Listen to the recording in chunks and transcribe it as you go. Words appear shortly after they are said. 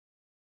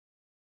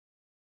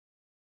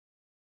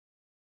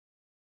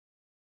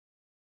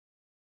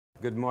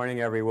Good morning,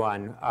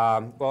 everyone.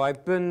 Well,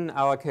 I've been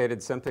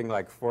allocated something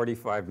like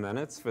 45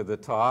 minutes for the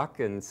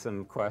talk and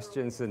some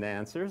questions and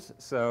answers.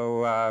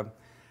 So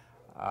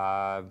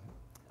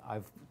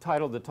I've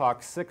titled the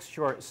talk 6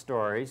 Short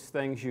Stories,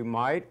 Things You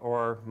Might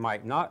or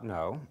Might Not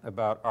Know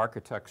About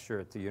Architecture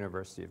at the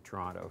University of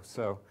Toronto.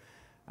 So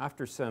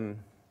after some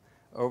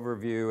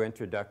overview,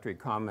 introductory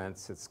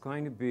comments, it's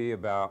going to be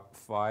about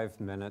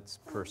 5 minutes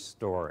per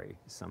story,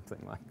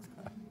 something like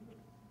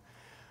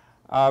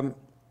that.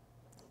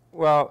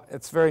 Well,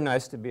 it's very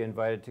nice to be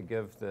invited to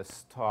give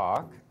this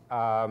talk.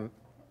 The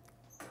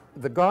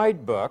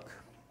guidebook,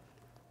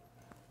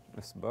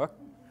 this book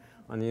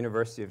on the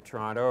University of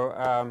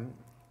Toronto,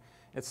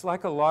 it's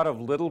like a lot of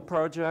little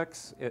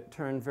projects. It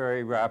turned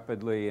very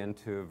rapidly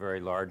into a very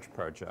large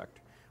project.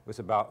 It was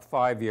about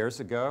 5 years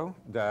ago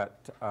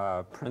that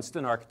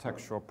Princeton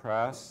Architectural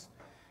Press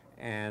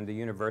and the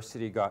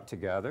university got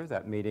together.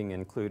 That meeting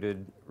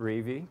included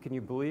Reevy. Can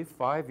you believe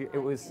 5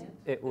 years?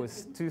 It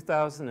was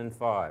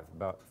 2005,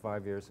 about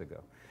 5 years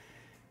ago.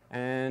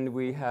 And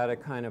we had a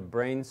kind of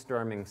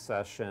brainstorming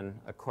session,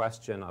 a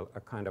question,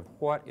 a kind of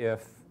what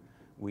if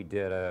we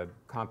did a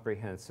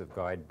comprehensive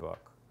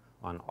guidebook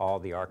on all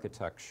the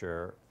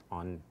architecture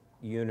on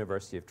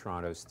University of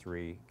Toronto's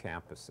 3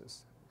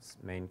 campuses,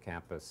 main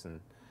campus and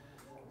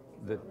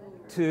the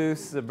 2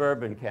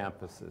 suburban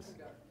campuses.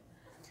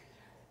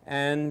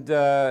 And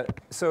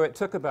so it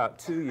took about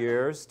 2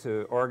 years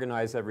to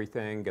organize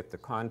everything, get the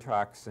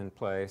contracts in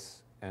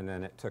place, and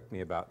then it took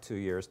me about 2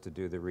 years to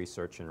do the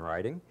research and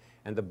writing.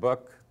 And the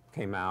book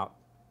came out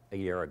a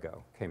year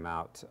ago, came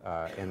out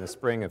in the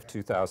spring of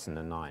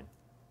 2009.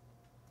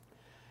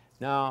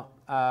 Now,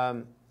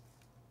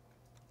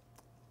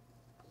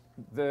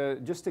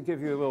 just to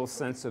give you a little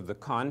sense of the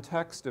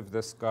context of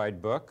this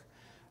guidebook,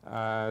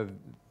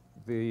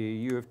 the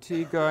U of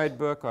T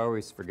guidebook, I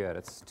always forget,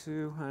 it's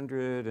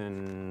 200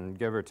 and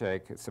give or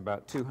take, it's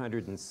about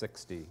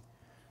 260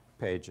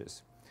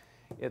 pages.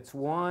 It's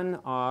one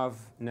of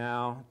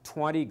now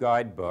 20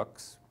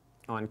 guidebooks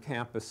on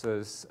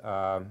campuses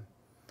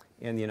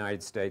in the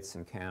United States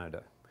and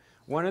Canada.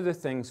 One of the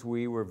things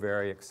we were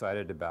very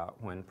excited about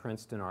when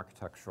Princeton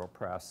Architectural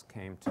Press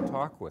came to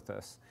talk with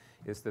us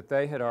is that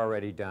they had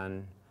already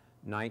done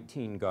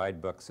 19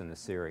 guidebooks in the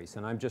series.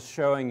 And I'm just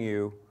showing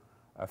you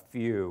a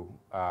few,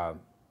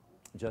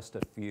 just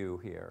a few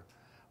here.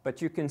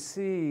 But you can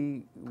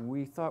see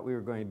we thought we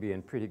were going to be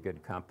in pretty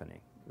good company.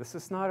 This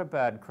is not a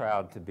bad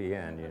crowd to be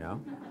in, you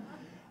know.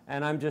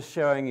 And I'm just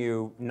showing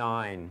you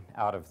 9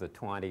 out of the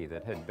 20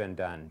 that had been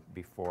done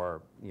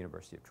before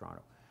University of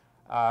Toronto.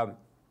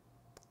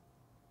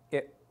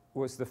 It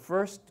was the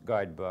first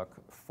guidebook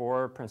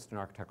for Princeton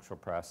Architectural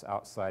Press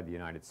outside the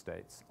United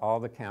States. All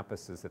the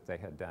campuses that they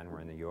had done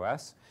were in the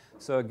US.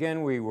 So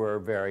again, we were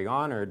very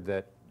honored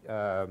that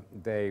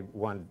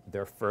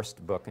their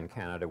first book in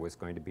Canada was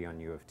going to be on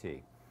U of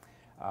T.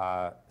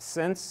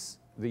 Since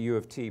the U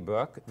of T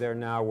book, they're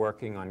now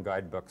working on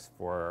guidebooks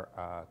for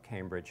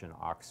Cambridge and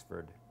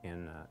Oxford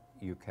in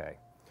UK.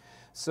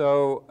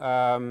 So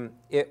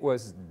it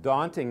was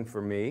daunting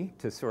for me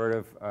to sort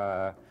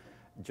of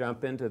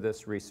jump into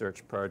this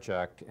research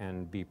project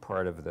and be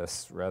part of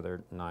this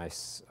rather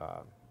nice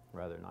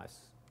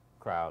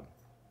crowd.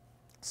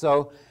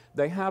 So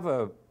they have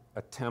a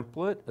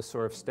template, a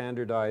sort of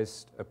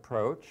standardized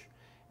approach,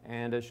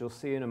 and as you'll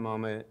see in a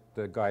moment,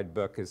 the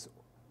guidebook is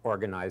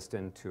organized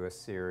into a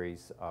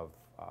series of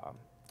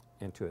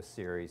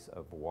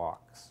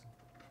walks.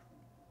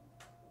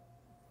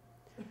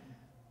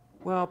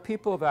 Well,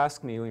 people have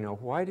asked me, you know,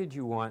 why did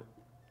you want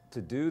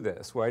to do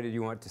this? Why did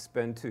you want to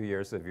spend 2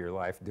 years of your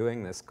life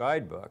doing this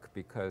guidebook?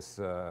 Because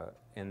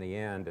in the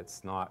end,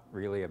 it's not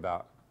really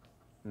about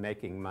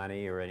making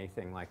money or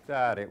anything like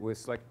that. It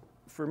was like,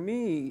 for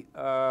me,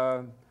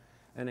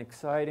 an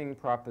exciting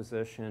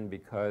proposition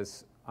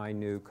because I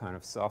knew kind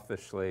of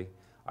selfishly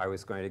I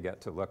was going to get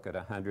to look at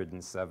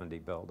 170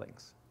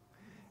 buildings.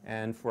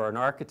 And for an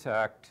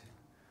architect,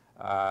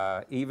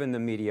 even the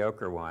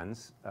mediocre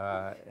ones,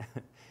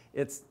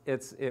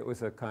 it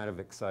was a kind of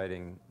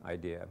exciting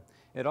idea.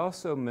 It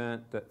also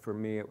meant that for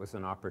me it was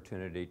an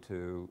opportunity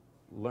to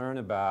learn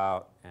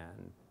about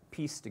and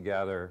piece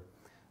together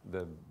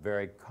the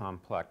very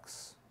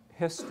complex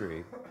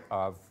history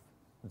of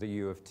the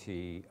U of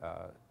T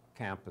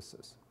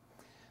campuses.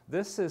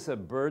 This is a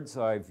bird's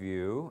eye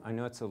view. I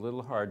know it's a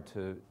little hard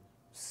to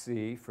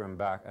see from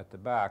back at the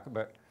back,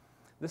 but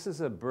this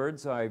is a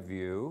bird's eye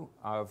view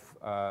of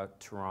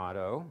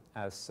Toronto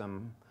as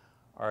some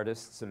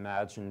artists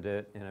imagined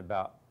it in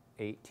about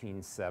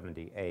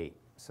 1878.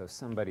 So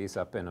somebody's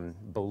up in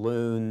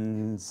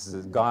balloons,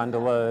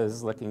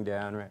 gondolas, looking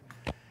down, right?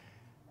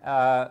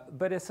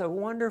 But it's a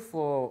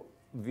wonderful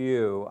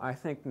view. I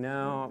think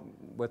now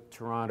with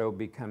Toronto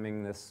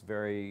becoming this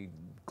very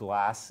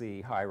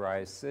glassy,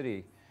 high-rise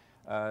city,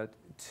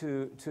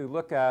 to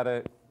look at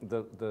it,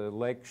 the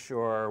lake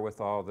shore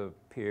with all the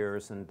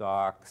piers and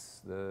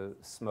docks, the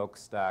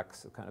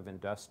smokestacks, a kind of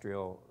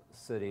industrial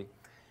city.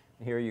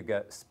 Here you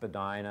get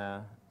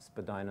Spadina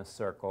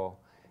Circle,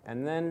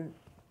 and then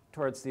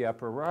towards the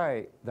upper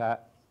right,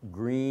 that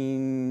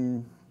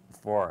green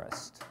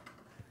forest,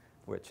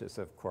 which is,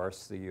 of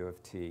course, the U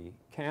of T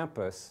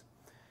campus.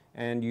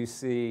 And you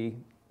see,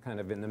 kind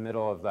of in the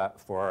middle of that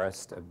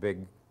forest, a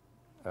big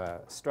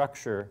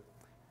structure,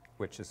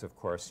 which is, of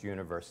course,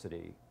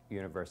 University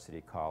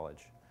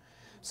College.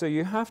 So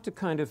you have to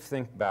kind of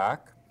think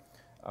back,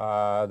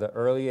 the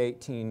early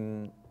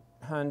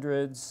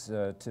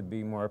 1800s, to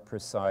be more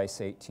precise,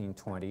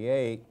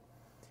 1828,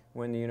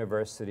 when the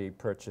university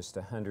purchased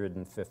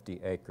 150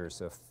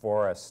 acres of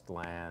forest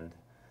land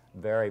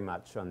very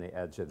much on the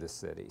edge of the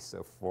city.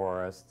 So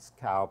forests,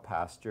 cow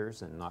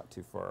pastures, and not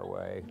too far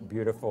away,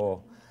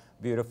 beautiful,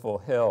 beautiful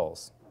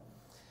hills.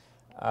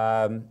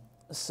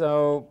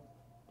 So,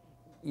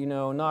 you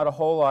know, not a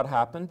whole lot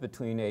happened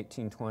between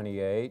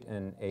 1828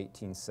 and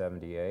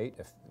 1878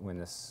 when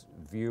this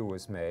view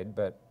was made,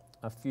 but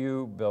a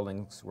few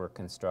buildings were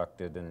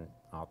constructed, and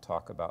I'll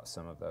talk about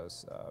some of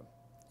those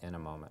in a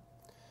moment.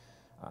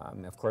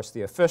 Of course,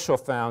 the official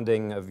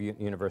founding of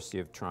University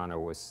of Toronto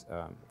was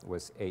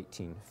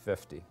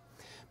 1850.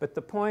 But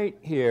the point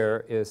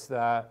here is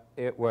that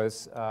it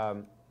was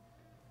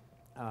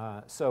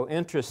so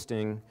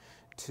interesting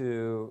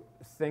to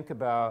think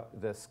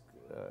about this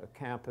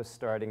campus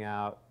starting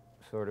out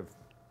sort of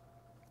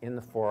in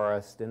the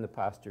forest, in the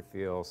pasture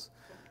fields,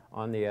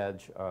 on the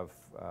edge of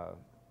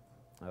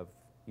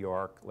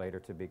York, later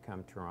to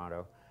become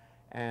Toronto,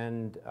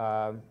 and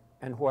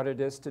what it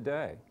is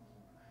today.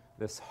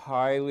 This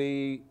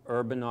highly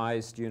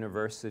urbanized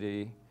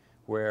university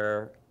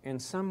where in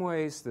some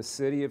ways the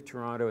city of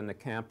Toronto and the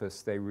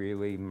campus, they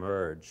really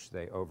merge,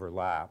 they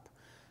overlap.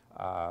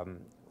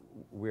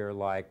 We're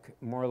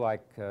more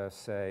like,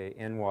 say,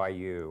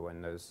 NYU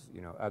and those,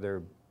 you know,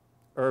 other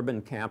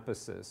urban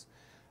campuses.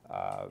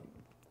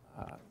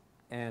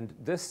 And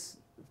this,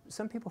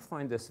 some people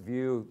find this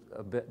view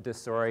a bit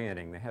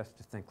disorienting. They have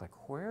to think,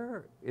 like,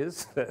 where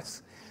is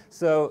this?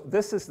 So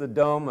this is the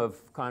dome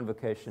of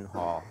Convocation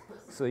Hall.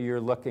 So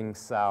you're looking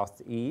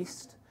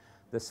southeast.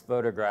 This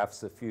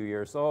photograph's a few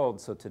years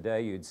old, so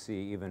today you'd see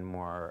even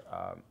more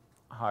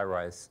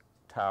high-rise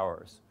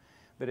towers.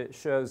 But it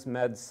shows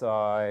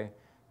MedSci,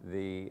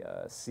 the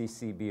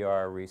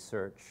CCBR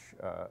research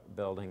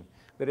building.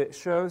 But it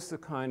shows the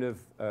kind of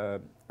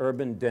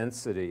urban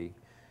density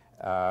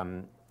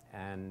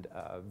and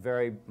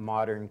very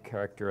modern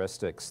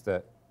characteristics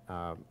that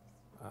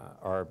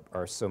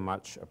are so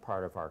much a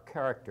part of our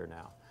character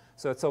now.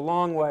 So it's a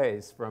long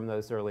ways from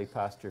those early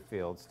pasture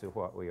fields to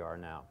what we are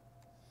now.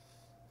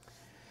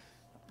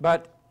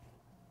 But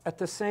at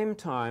the same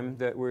time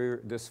that we're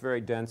this very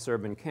dense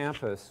urban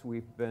campus,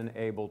 we've been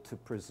able to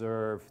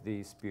preserve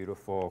these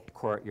beautiful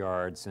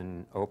courtyards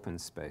and open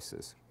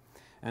spaces.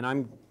 And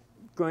I'm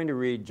going to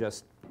read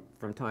just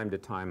from time to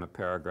time a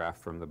paragraph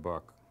from the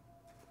book.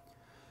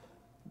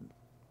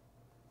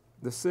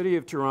 The city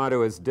of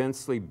Toronto is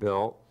densely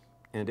built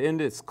and in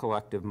its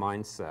collective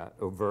mindset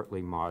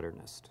overtly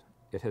modernist.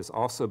 It has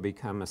also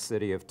become a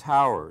city of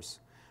towers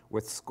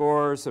with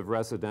scores of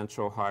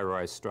residential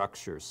high-rise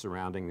structures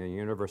surrounding the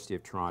University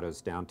of Toronto's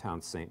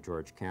downtown St.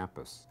 George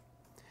campus.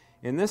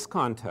 In this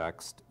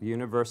context, the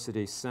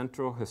university's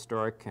central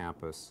historic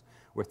campus,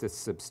 with its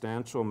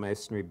substantial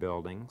masonry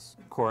buildings,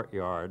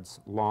 courtyards,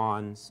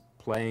 lawns,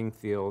 playing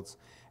fields,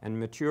 and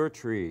mature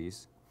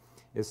trees,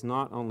 is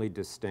not only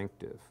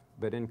distinctive,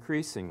 but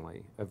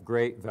increasingly of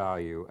great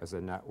value as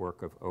a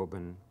network of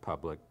open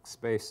public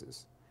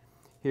spaces.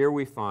 Here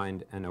we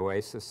find an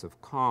oasis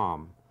of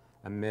calm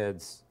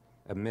amidst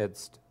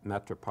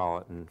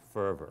metropolitan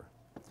fervor.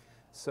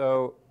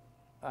 So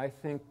I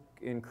think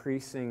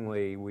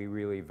increasingly we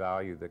really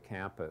value the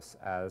campus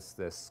as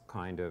this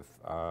kind of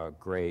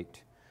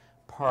great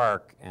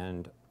park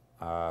and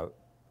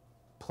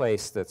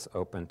place that's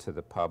open to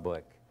the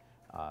public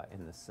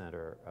in the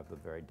center of the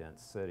very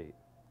dense city.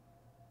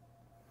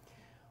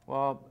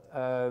 Well,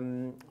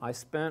 I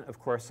spent, of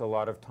course, a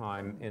lot of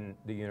time in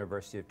the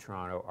University of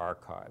Toronto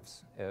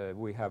archives.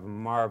 We have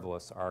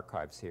marvelous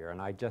archives here,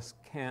 and I just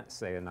can't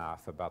say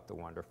enough about the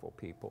wonderful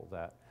people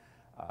that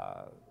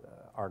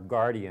are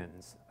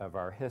guardians of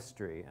our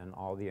history and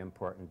all the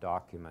important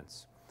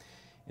documents,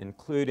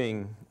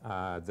 including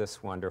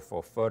this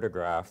wonderful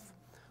photograph.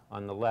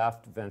 On the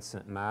left,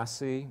 Vincent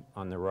Massey.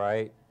 On the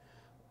right,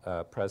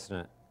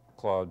 President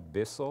Claude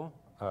Bissell.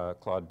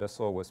 Claude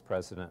Bissell was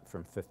president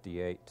from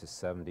 58 to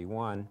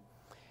 71.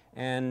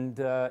 And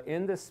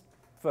in this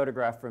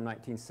photograph from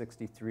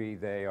 1963,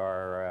 they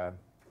are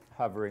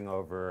hovering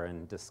over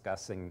and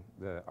discussing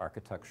the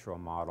architectural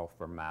model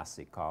for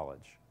Massey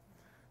College.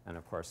 And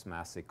of course,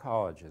 Massey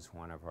College is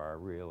one of our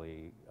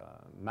really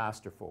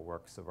masterful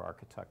works of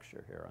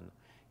architecture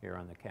here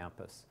on the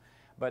campus.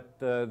 But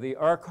the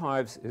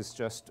archives is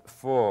just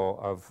full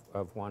of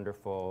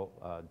wonderful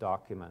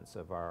documents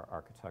of our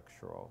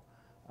architectural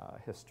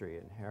history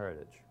and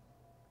heritage.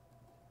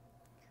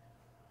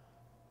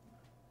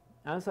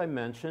 As I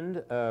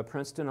mentioned,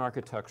 Princeton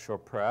Architectural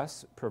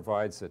Press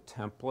provides a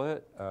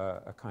template,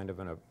 a kind of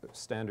a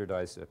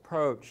standardized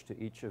approach to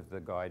each of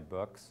the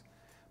guidebooks,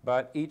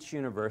 but each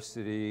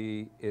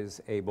university is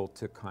able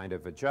to kind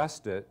of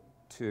adjust it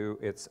to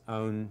its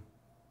own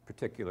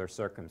particular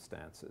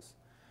circumstances.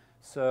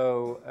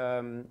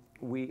 So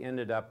we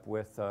ended up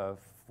with a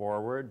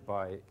foreword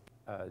by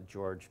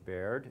George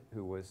Baird,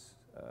 who was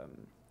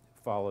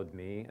followed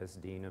me as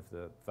Dean of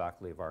the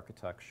Faculty of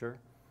Architecture.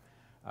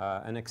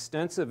 An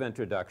extensive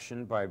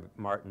introduction by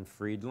Martin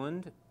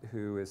Friedland,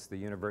 who is the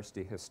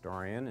university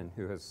historian and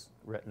who has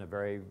written a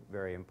very,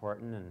 very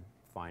important and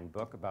fine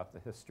book about the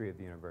history of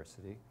the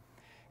university.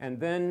 And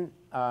then,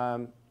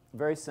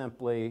 very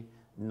simply,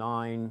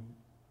 9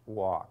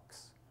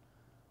 walks.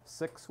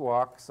 6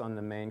 walks on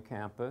the main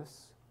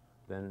campus,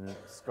 then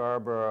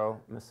Scarborough,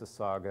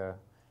 Mississauga,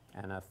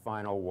 and a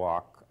final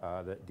walk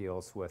that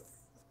deals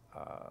with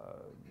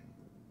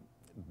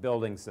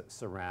buildings that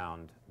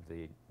surround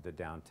the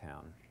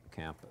downtown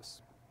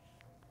campus.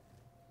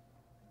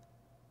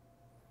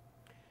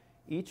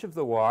 Each of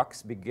the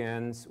walks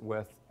begins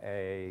with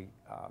a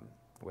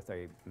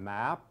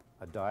map,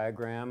 a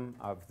diagram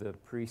of the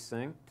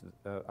precinct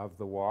of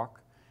the walk,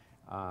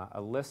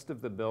 a list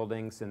of the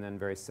buildings, and then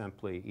very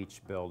simply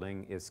each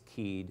building is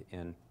keyed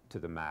into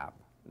the map.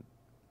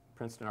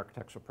 Princeton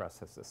Architectural Press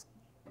has this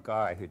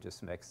guy who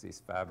just makes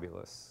these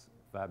fabulous,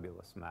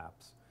 fabulous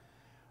maps.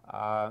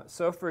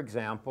 So for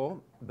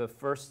example, the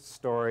first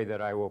story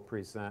that I will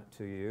present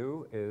to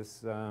you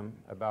is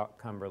about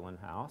Cumberland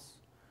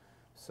House.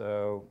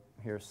 So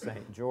here's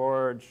St.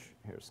 George,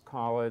 here's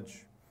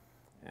College,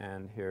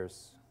 and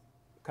here's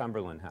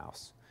Cumberland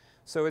House.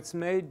 So it's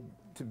made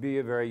to be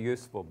a very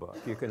useful book.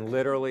 You can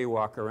literally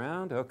walk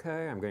around.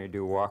 Okay, I'm going to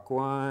do walk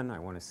 1. I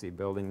want to see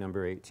building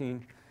number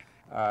 18.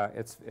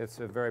 It's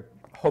a very,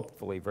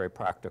 hopefully, very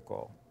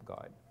practical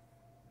guide.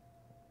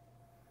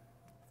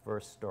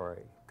 First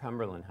story,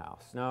 Cumberland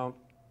House. Now,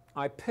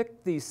 I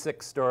picked these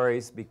 6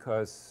 stories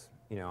because,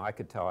 you know, I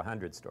could tell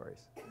 100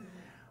 stories.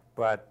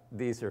 But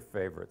these are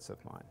favorites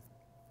of mine.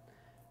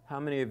 How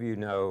many of you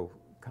know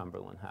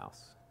Cumberland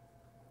House?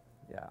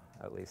 Yeah,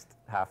 at least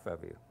half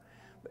of you.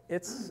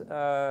 It's,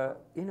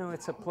 you know,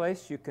 it's a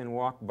place you can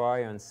walk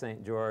by on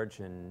St. George,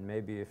 and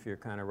maybe if you're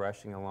kind of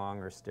rushing along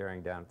or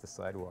staring down at the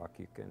sidewalk,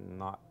 you can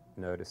not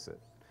notice it.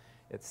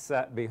 It's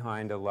set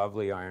behind a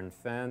lovely iron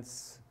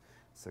fence.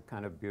 It's a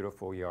kind of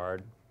beautiful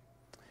yard.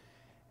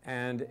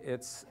 And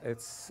it's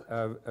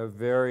a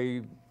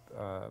very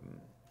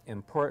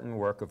important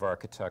work of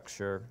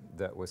architecture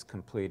that was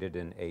completed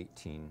in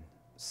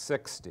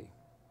 1860.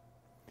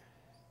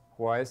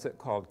 Why is it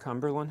called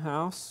Cumberland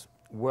House?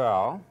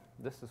 Well,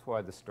 this is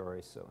why the story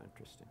is so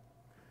interesting.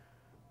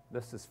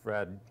 This is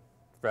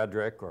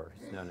Frederick, or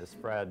he's known as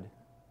Fred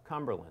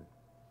Cumberland.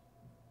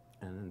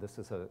 And this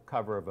is a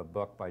cover of a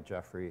book by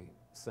Jeffrey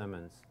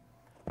Simmons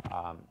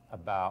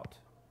about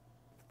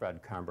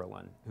Fred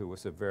Cumberland, who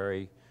was a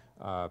very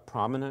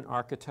prominent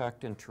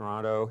architect in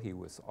Toronto. He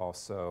was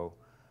also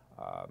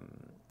a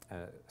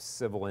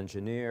civil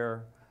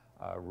engineer,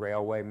 a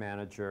railway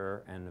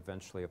manager, and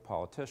eventually a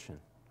politician.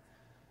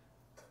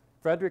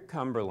 Frederick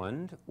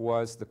Cumberland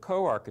was the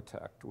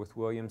co-architect with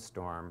William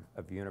Storm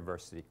of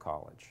University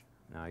College.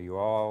 Now you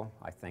all,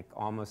 I think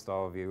almost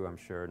all of you, I'm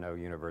sure, know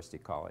University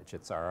College.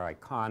 It's our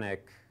iconic,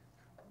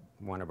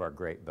 one of our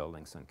great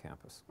buildings on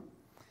campus.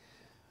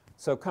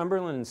 So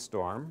Cumberland and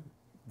Storm,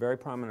 very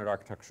prominent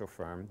architectural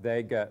firm,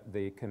 they get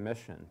the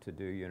commission to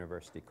do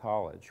University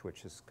College,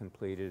 which is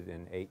completed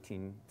in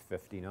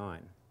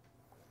 1859.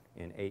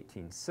 In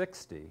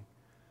 1860,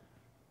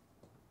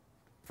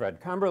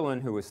 Fred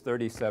Cumberland, who was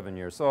 37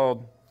 years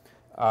old,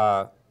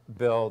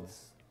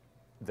 builds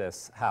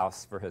this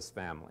house for his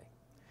family.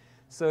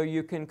 So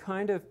you can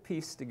kind of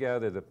piece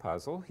together the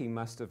puzzle. He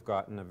must have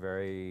gotten a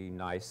very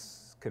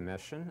nice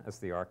commission as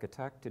the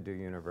architect to do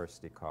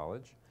University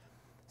College.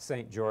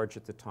 St. George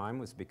at the time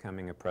was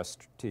becoming a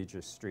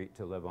prestigious street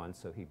to live on,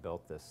 so he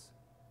built this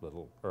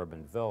little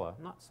urban villa,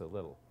 not so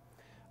little,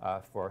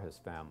 for his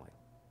family,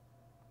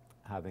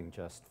 having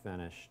just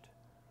finished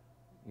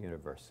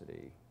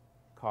University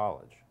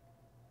College.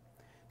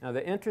 Now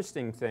the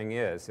interesting thing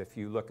is, if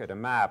you look at a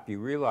map, you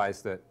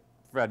realize that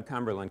Fred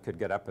Cumberland could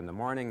get up in the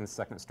morning in the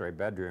second-story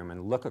bedroom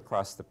and look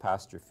across the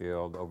pasture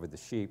field over the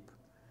sheep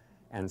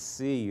and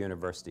see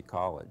University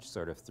College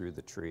sort of through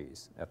the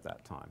trees at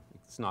that time.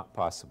 It's not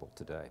possible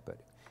today, but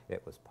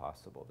it was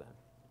possible then.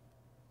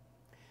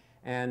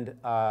 And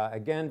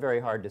again, very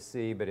hard to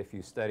see, but if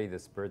you study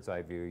this bird's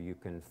eye view, you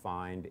can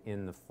find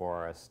in the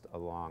forest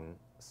along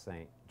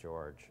St.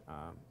 George,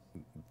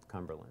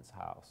 Cumberland's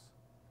house.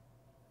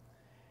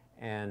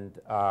 And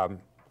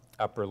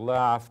upper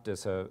left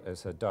is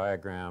a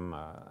diagram,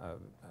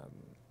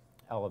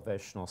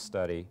 elevational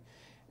study,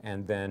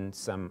 and then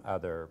some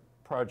other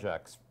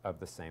projects of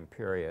the same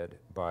period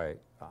by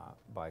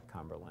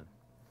Cumberland.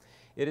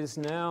 It is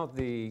now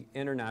the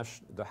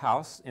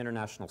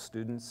International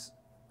Students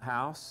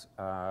House.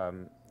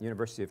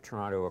 University of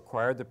Toronto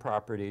acquired the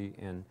property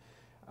in,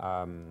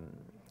 I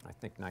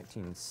think,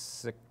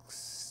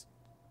 1906.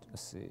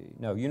 Let's see.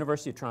 No,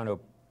 University of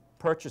Toronto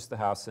purchased the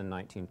house in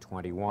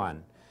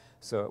 1921.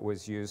 So it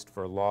was used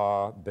for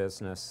law,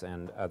 business,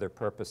 and other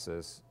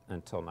purposes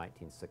until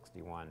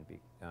 1961,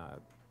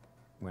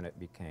 when it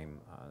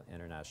became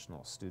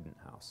International Student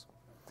House.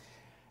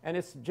 And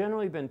it's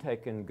generally been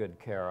taken good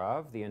care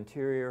of. The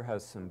interior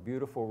has some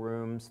beautiful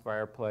rooms,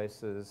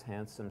 fireplaces,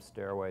 handsome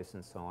stairways,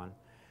 and so on.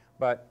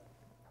 But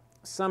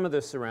some of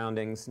the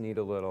surroundings need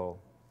a little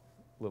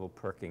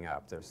perking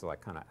up. There's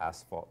like kind of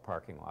asphalt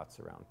parking lots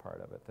around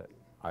part of it that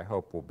I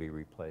hope will be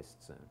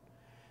replaced soon.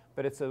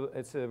 But it's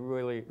a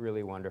really,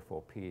 really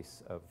wonderful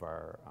piece of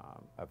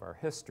our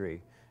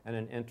history, and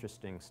an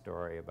interesting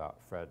story about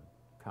Fred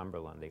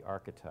Cumberland, the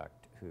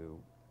architect who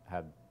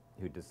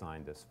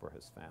designed this for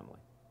his family.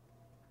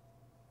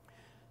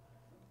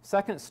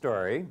 Second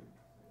story,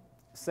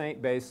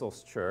 St.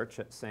 Basil's Church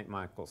at St.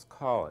 Michael's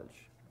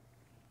College,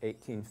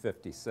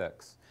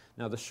 1856.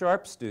 Now the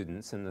sharp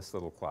students in this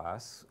little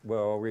class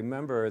will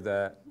remember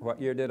that,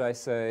 what year did I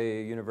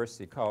say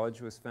University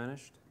College was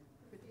finished?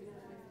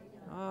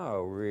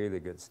 Oh, really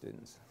good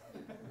students.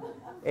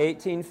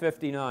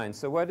 1859.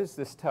 So what does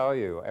this tell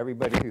you?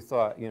 Everybody who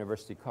thought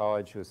University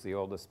College was the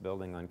oldest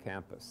building on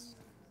campus?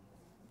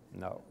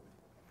 No.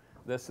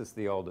 This is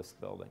the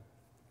oldest building.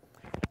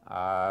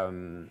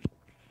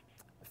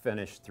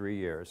 Finished 3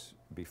 years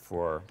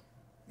before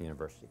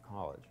University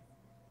College.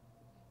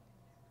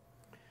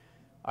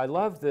 I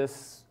love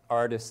this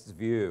artist's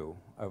view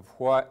of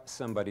what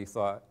somebody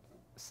thought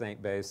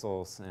St.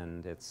 Basil's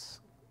and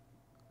its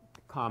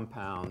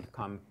compound,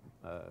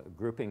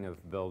 grouping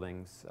of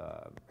buildings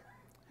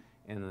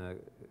in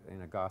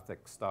a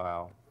Gothic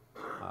style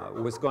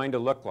was going to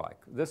look like.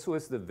 This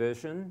was the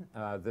vision,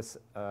 this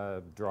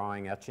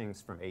drawing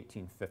etchings from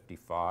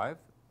 1855.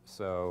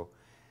 So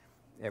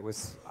it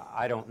was,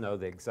 I don't know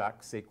the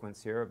exact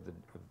sequence here,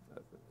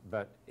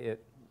 but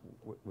it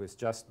was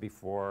just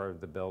before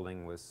the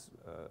building was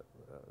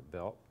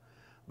built.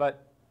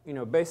 But you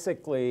know,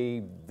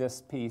 basically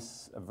this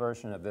piece, a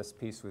version of this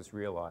piece was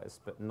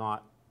realized, but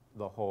not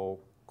the whole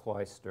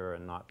cloister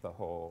and not the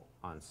whole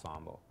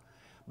ensemble.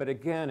 But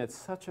again, it's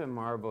such a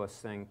marvelous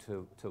thing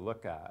to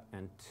look at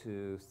and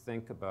to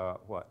think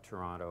about what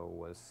Toronto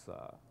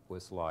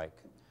was like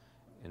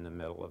in the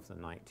middle of the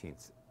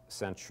 19th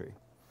century.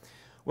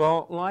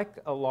 Well, like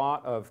a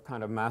lot of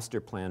kind of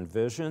master plan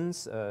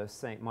visions,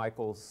 St.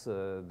 Michael's,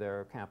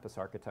 their campus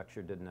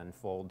architecture didn't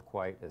unfold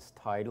quite as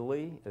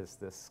tidily as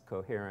this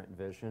coherent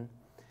vision.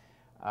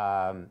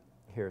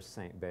 Here's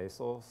St.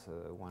 Basil's,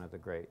 one of the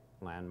great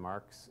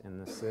landmarks in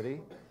the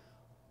city,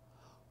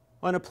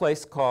 on a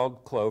place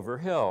called Clover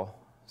Hill.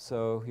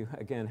 So you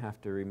again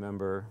have to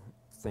remember,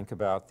 think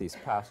about these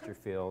pasture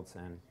fields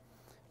and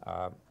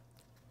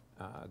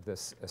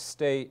this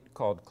estate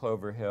called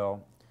Clover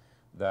Hill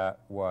that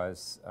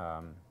was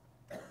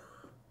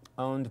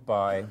owned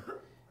by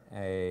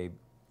a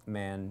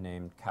man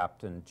named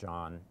Captain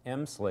John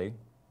Emslie.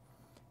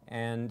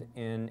 And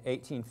in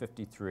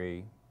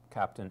 1853,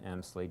 Captain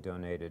Emslie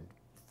donated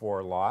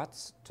 4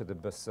 lots to the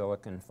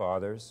Basilican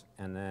Fathers,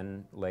 and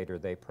then later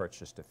they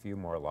purchased a few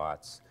more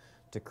lots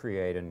to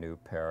create a new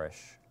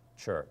parish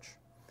church.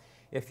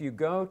 If you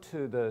go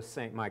to the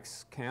St.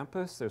 Mike's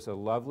campus, there's a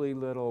lovely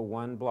little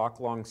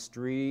 1-block-long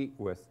street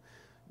with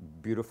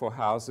beautiful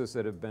houses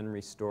that have been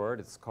restored.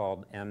 It's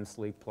called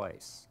Emslie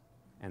Place,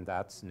 and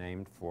that's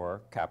named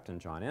for Captain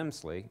John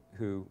Emslie,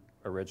 who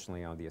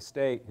originally owned the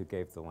estate, who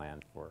gave the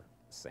land for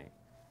St.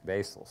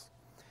 Basil's.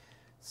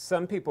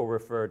 Some people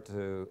refer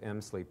to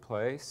Emslie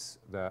Place,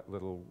 that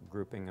little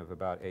grouping of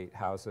about 8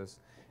 houses,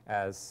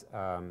 as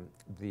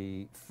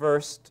the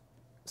first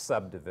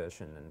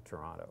subdivision in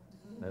Toronto.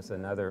 There's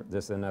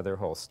another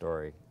whole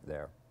story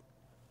there.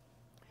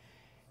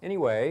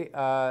 Anyway,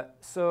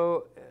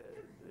 so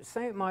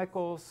St.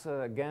 Michael's,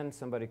 again,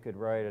 somebody could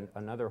write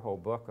another whole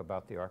book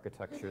about the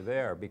architecture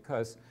there,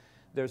 because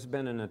there's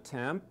been an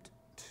attempt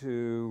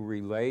to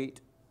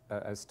relate,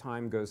 as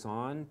time goes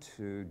on,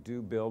 to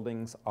do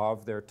buildings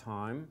of their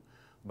time,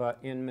 but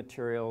in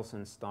materials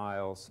and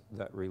styles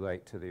that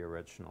relate to the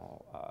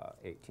original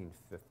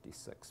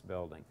 1856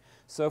 building.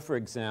 So for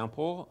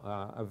example,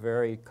 a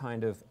very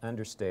kind of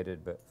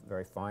understated but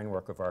very fine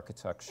work of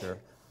architecture,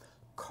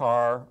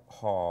 Carr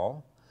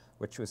Hall,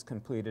 which was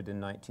completed in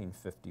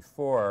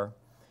 1954,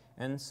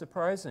 and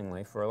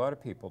surprisingly for a lot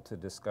of people to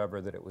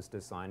discover that it was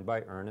designed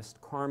by Ernest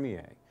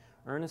Cormier.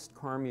 Ernest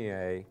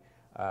Cormier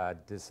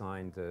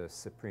designed the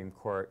Supreme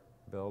Court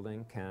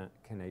building,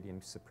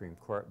 Canadian Supreme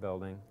Court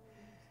building,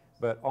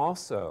 but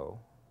also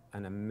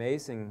an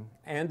amazing,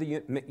 and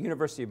the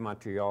University of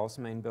Montreal's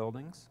main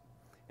buildings,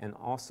 and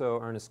also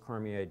Ernest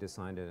Cormier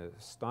designed an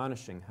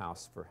astonishing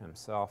house for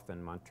himself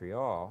in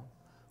Montreal,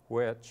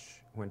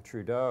 which, when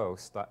Trudeau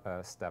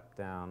stepped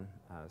down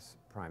as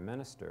Prime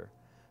Minister,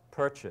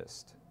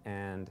 purchased,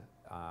 and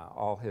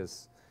all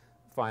his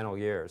final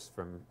years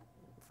from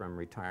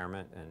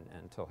retirement and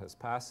until his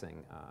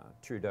passing,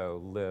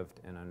 Trudeau lived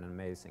in an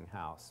amazing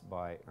house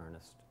by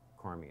Ernest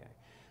Cormier.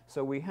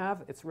 So we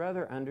have, it's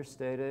rather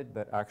understated,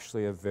 but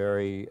actually a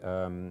very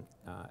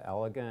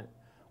elegant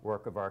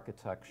work of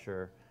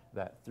architecture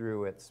that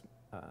through its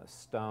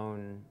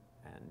stone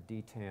and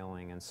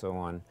detailing and so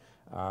on,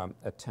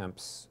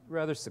 attempts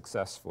rather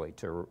successfully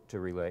to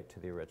relate to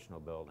the original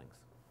buildings.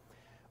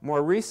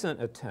 More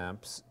recent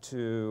attempts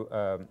to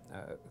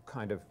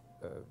kind of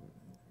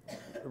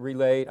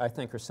relate, I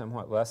think, are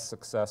somewhat less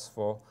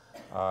successful.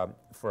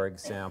 For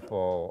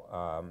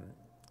example,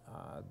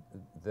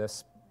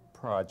 this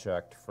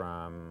project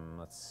from,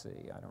 let's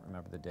see, I don't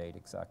remember the date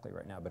exactly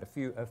right now, but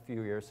a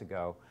few years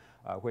ago,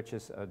 which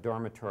is a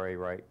dormitory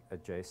right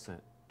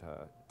adjacent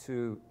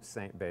to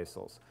St.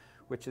 Basil's,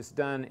 which is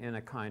done in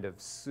a kind of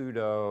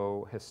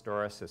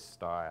pseudo-historicist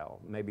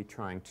style, maybe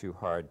trying too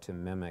hard to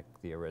mimic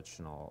the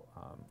original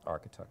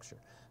architecture.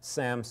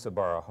 Sam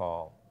Sabara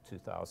Hall,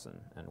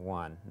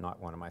 2001, not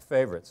one of my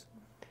favorites.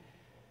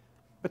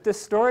 But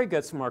this story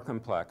gets more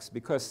complex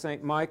because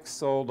St. Mike's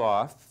sold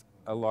off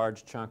a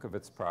large chunk of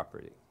its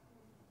property.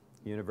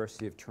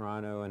 University of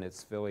Toronto and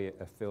its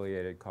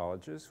affiliated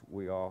colleges,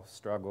 we all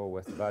struggle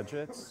with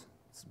budgets.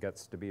 It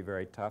gets to be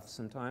very tough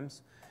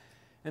sometimes.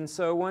 And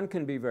so one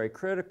can be very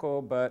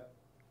critical, but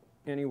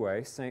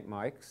anyway, St.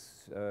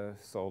 Mike's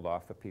sold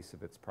off a piece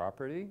of its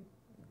property,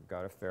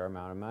 got a fair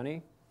amount of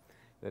money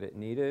that it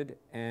needed,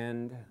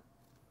 and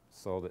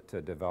sold it to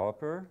a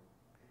developer.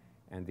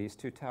 And these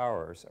two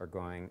towers are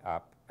going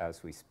up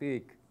as we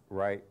speak,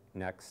 right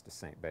next to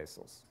St.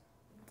 Basil's.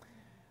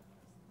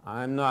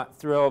 I'm not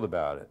thrilled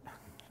about it.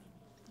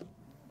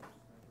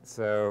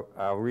 So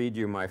I'll read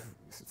you my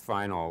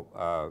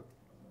final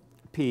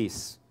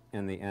piece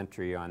in the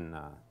entry on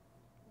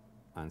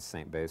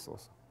St.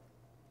 Basil's.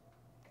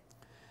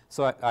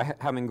 So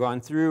having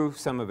gone through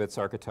some of its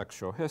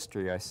architectural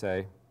history, I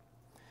say,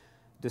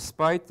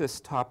 despite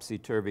this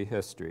topsy-turvy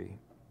history,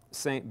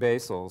 St.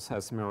 Basil's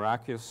has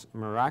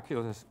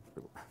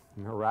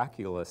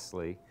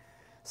miraculously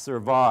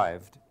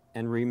survived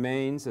and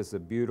remains as a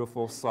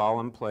beautiful,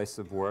 solemn place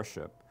of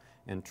worship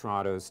in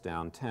Toronto's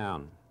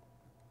downtown.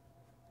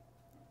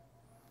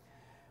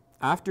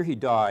 After he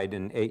died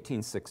in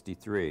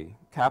 1863,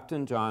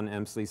 Captain John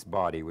Emsley's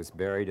body was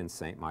buried in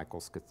St.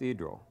 Michael's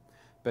Cathedral,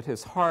 but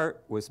his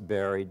heart was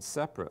buried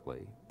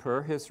separately,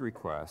 per his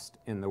request,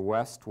 in the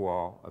west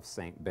wall of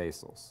St.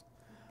 Basil's,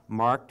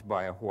 marked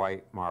by a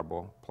white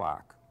marble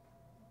plaque.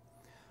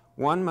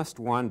 One must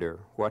wonder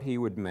what he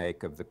would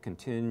make of the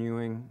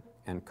continuing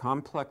and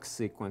complex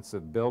sequence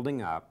of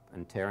building up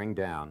and tearing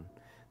down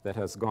that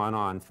has gone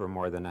on for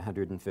more than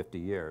 150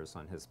 years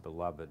on his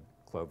beloved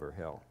Clover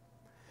Hill.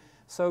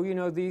 So, you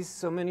know,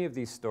 so many of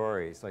these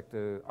stories, like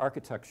the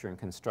architecture and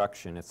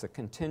construction, it's a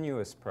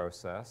continuous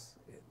process.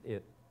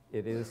 It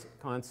is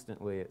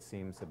constantly, it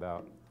seems,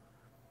 about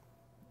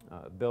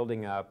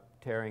building up,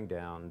 tearing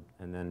down,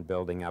 and then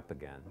building up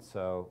again.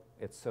 So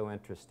it's so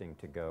interesting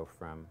to go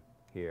from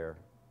here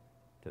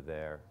to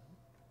there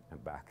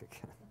and back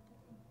again.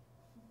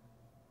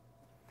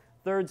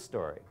 Third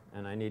story,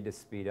 and I need to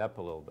speed up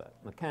a little bit.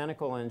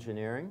 Mechanical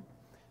engineering,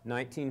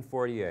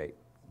 1948,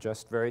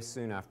 just very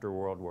soon after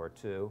World War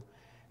II.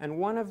 And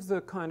one of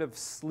the kind of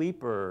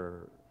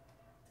sleeper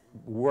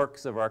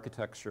works of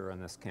architecture on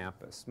this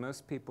campus.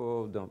 Most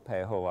people don't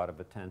pay a whole lot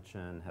of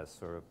attention, has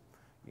sort of,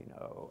 you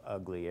know,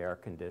 ugly air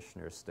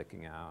conditioners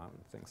sticking out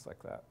and things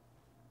like that.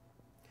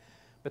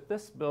 But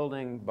this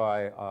building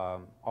by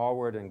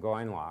Allward and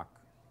Goynlock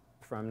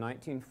from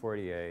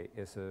 1948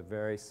 is a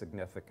very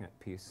significant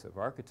piece of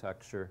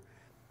architecture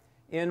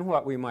in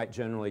what we might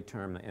generally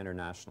term the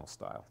international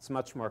style. It's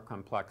much more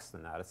complex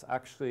than that. It's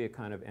actually a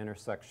kind of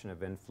intersection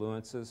of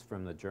influences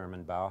from the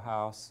German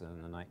Bauhaus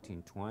in the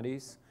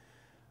 1920s.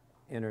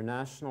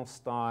 International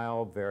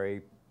style,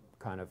 very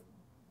kind of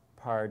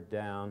pared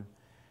down,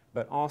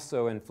 but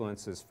also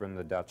influences from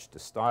the Dutch de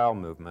Stijl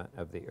movement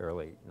of the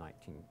early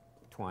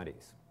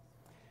 1920s.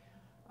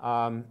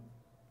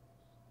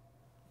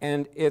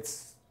 And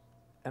it's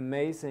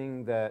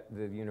amazing that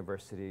the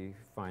university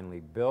finally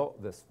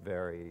built this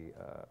very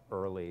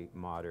early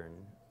modern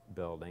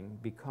building,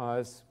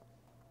 because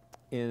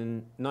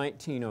in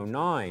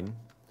 1909,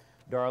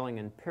 Darling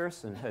and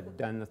Pearson had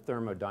done the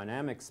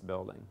thermodynamics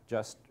building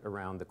just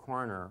around the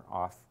corner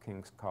off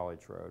King's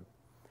College Road.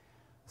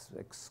 This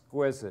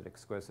exquisite,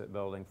 exquisite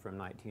building from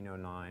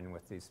 1909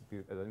 with these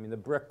beautiful, I mean, the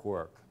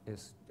brickwork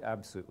is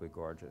absolutely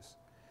gorgeous.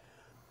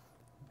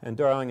 And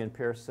Darling and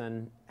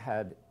Pearson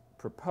had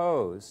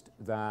proposed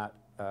that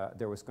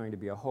there was going to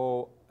be a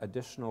whole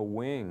additional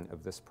wing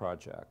of this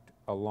project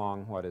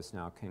along what is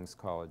now King's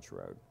College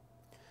Road.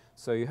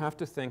 So you have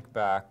to think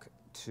back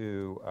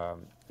to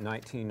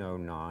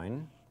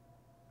 1909,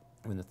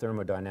 when the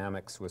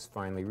thermodynamics was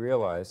finally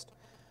realized.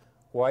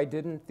 Why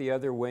didn't the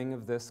other wing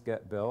of this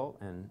get built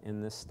and in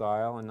this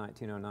style in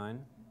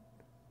 1909?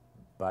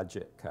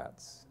 Budget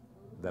cuts.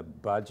 The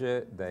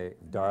budget,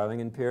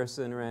 Darling and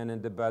Pearson ran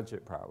into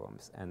budget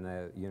problems, and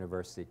the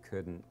university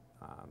couldn't,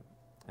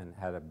 and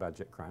had a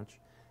budget crunch,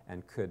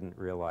 and couldn't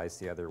realize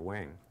the other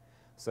wing.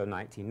 So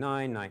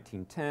 1909,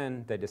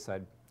 1910, they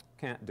decided,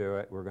 can't do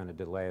it, we're going to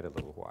delay it a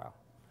little while.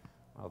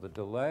 Well, the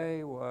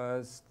delay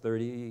was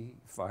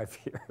 35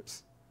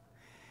 years.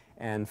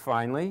 And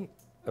finally,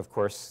 of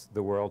course,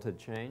 the world had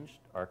changed,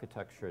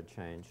 architecture had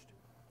changed,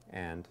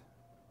 and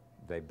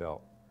they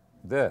built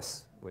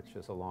this, which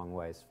is a long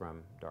ways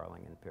from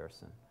Darling and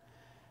Pearson.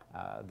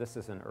 This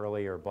is an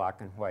earlier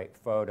black and white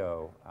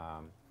photo.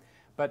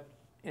 But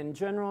in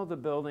general, the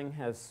building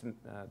has,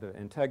 the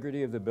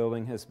integrity of the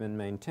building has been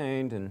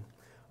maintained, and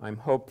I'm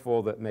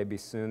hopeful that maybe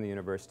soon the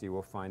university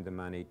will find the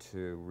money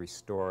to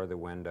restore the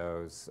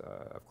windows,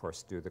 of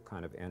course do the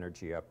kind of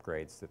energy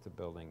upgrades that the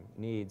building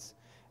needs,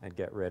 and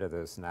get rid of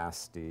those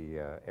nasty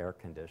air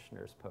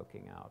conditioners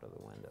poking out of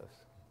the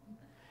windows.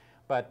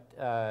 But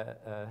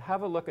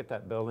have a look at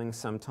that building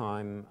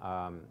sometime,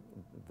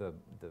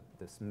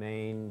 this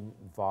main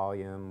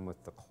volume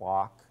with the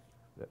clock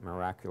that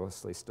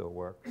miraculously still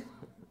works.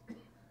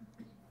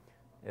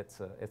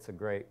 It's a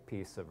great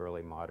piece of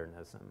early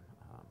modernism.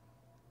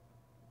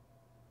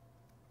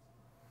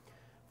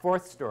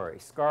 Fourth story,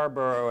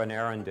 Scarborough and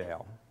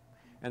Arundel.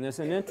 And there's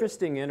an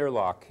interesting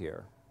interlock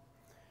here.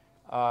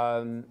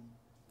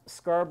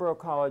 Scarborough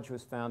College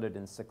was founded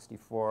in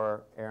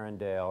 '64,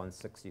 Arundel in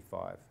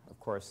 '65. Of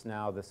course,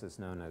 now this is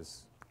known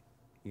as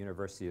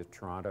University of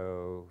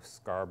Toronto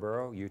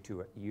Scarborough,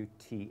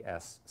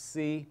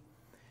 UTSC,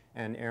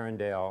 and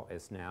Arundel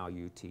is now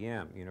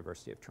UTM,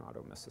 University of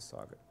Toronto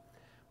Mississauga.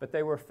 But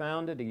they were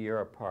founded a year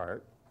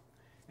apart,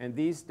 and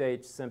these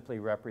dates simply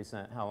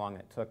represent how long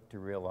it took to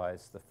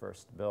realize the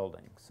first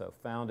building. So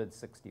founded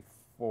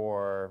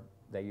 '64,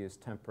 they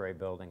used temporary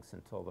buildings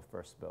until the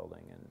first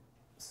building, and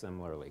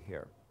similarly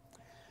here.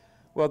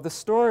 Well, the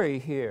story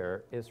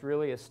here is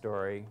really a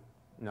story,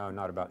 no,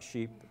 not about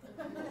sheep.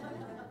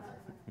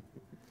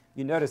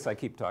 You notice I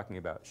keep talking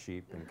about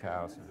sheep and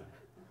cows.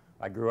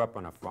 I grew up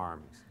on a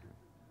farm.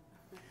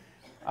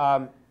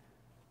 So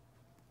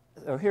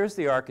here's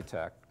the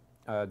architect,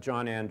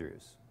 John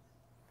Andrews.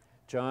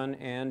 John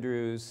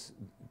Andrews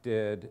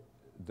did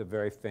the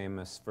very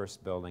famous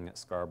first building at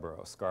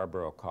Scarborough,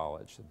 Scarborough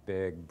College, a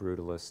big,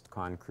 brutalist,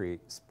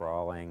 concrete,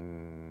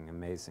 sprawling,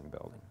 amazing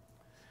building.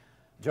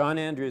 John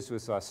Andrews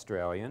was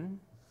Australian.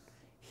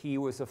 He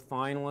was a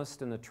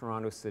finalist in the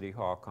Toronto City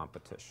Hall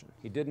competition.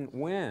 He didn't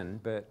win,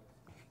 but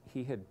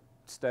he had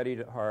studied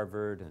at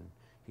Harvard and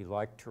he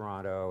liked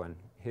Toronto, and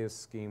his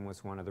scheme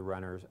was one of the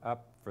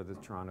runners-up for the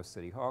Toronto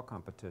City Hall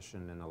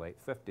competition in the late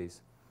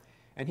 50s.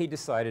 And he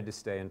decided to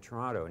stay in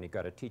Toronto, and he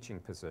got a teaching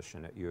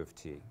position at U of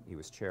T. He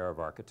was chair of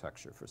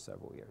architecture for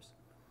several years.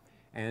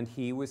 And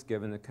he was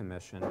given the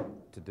commission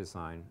to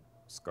design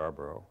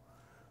Scarborough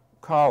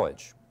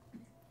College.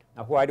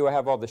 Now, why do I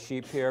have all the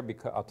sheep here?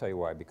 Because, I'll tell you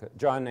why. Because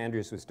John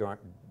Andrews was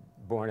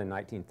born in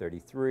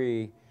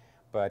 1933,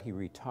 but he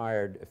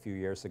retired a few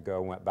years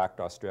ago, went back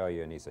to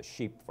Australia, and he's a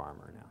sheep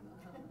farmer now.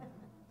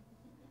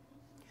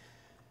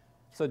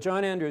 So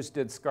John Andrews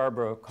did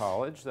Scarborough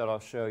College, that I'll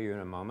show you in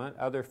a moment.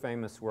 Other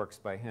famous works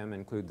by him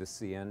include the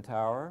CN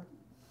Tower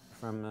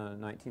from the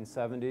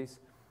 1970s,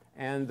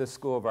 and the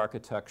School of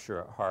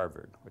Architecture at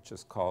Harvard, which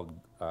is called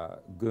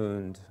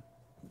Gund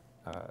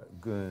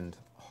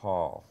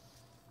Hall.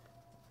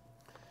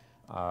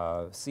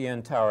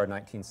 CN Tower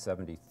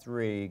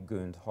 1973,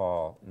 Gund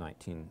Hall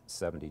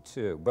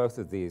 1972. Both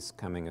of these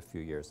coming a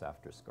few years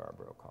after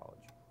Scarborough College.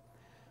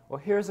 Well,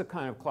 here's a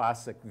kind of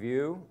classic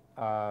view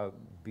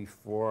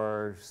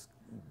before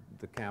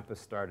the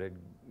campus started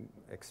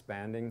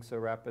expanding so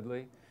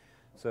rapidly.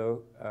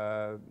 So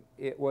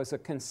it was a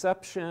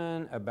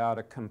conception about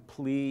a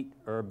complete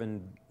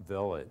urban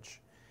village.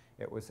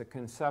 It was a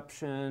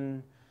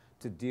conception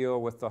to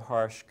deal with the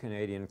harsh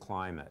Canadian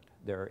climate.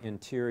 There are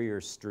interior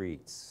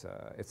streets.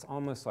 It's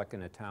almost like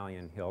an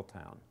Italian hill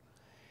town.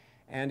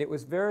 And it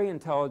was very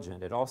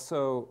intelligent. It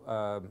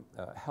also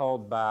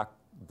held back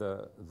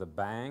the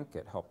bank.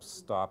 It helped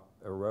stop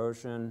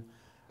erosion.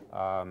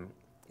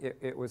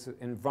 It was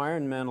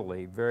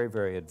environmentally very,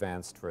 very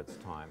advanced for its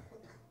time.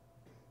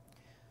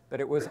 But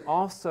it was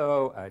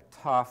also a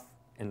tough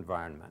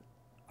environment.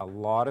 A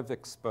lot of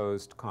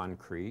exposed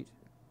concrete.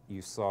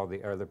 You saw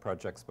the other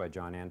projects by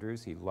John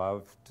Andrews. He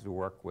loved to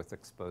work with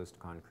exposed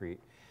concrete.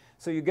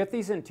 So you get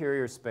these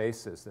interior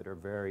spaces that are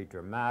very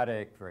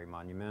dramatic, very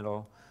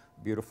monumental,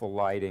 beautiful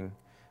lighting.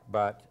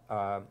 But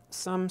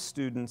some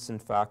students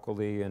and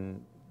faculty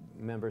and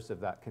members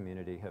of that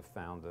community have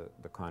found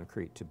the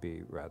concrete to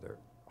be rather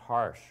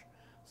harsh.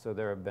 So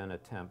there have been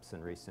attempts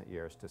in recent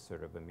years to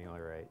sort of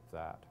ameliorate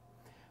that.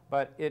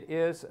 But it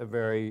is a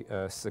very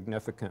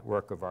significant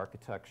work of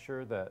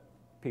architecture that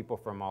people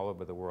from all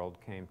over the world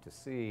came to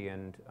see.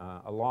 And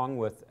along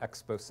with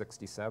Expo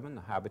 67,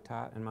 the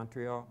Habitat in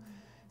Montreal,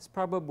 it's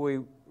probably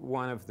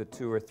one of the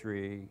 2 or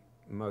 3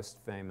 most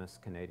famous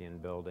Canadian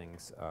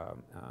buildings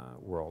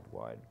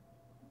worldwide.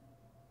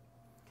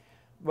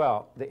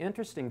 Well, the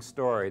interesting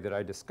story that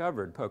I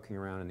discovered poking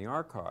around in the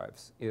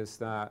archives is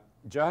that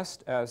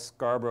just as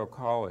Scarborough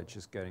College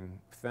is getting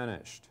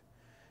finished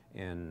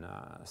in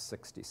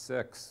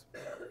 '66,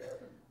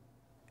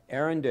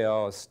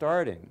 Arundel is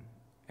starting,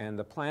 and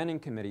the planning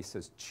committee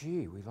says,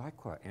 gee, we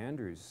like what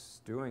Andrews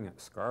is doing at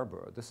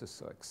Scarborough. This is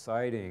so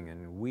exciting,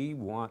 and we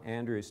want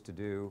Andrews to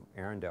do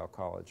Arundel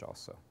College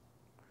also.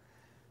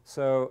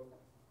 So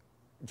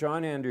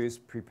John Andrews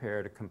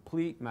prepared a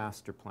complete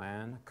master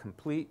plan,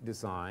 complete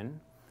design.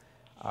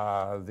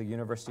 The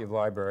University of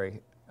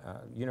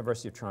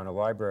Toronto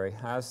Library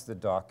has the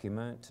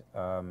document.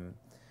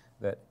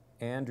 that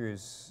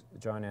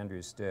John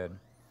Andrews did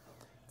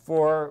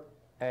for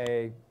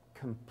a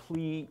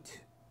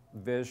complete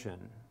vision,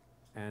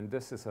 and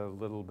this is a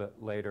little bit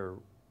later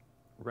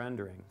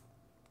rendering,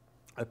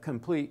 a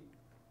complete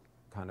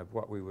kind of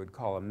what we would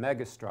call a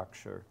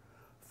megastructure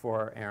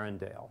for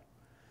Arundel.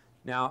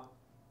 Now,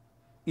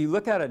 you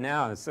look at it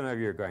now, and some of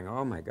you are going,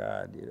 "Oh my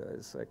God, you know,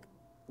 it's like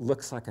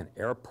looks like an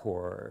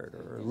airport,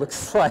 or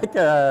looks like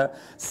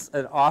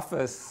an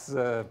office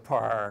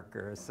park,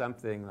 or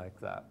something like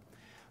that."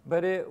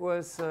 But it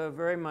was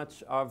very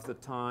much of the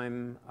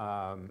time.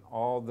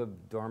 All the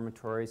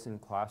dormitories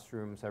and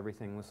classrooms,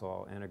 everything was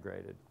all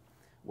integrated.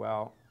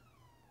 Well,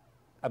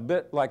 a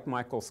bit like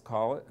Michael's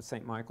College,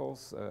 St.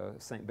 Michael's,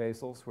 St.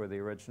 Basil's, where the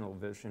original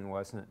vision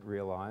wasn't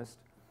realized,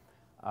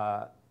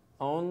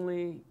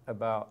 only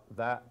about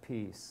that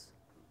piece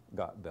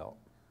got built.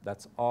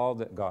 That's all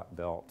that got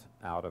built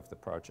out of the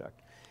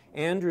project.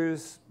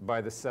 Andrews,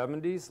 by the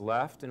 70s,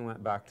 left and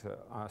went back to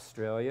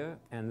Australia,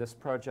 and this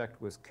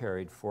project was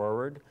carried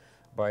forward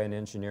by an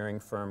engineering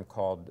firm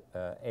called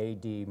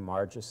A.D.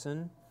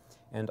 Margison,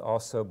 and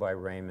also by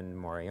Raymond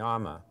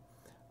Moriyama.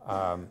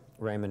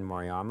 Raymond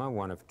Moriyama,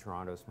 one of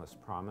Toronto's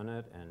most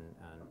prominent and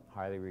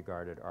highly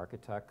regarded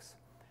architects,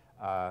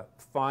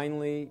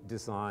 finally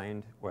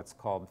designed what's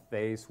called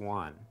Phase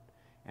 1.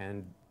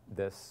 And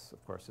this,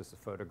 of course, is a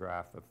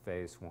photograph of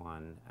Phase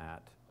 1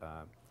 at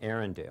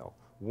Arundel.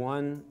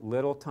 One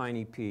little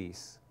tiny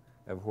piece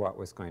of what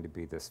was going to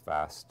be this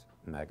vast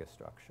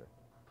megastructure.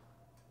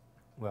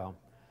 Well,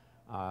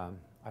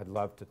 I'd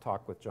love to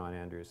talk with John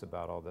Andrews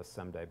about all this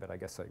someday, but I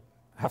guess I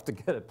have to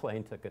get a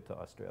plane ticket to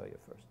Australia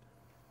first.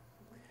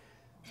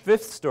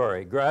 Fifth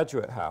story,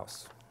 Graduate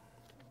House.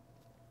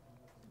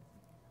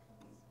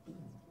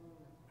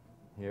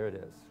 Here it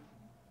is.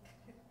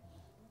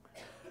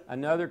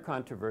 Another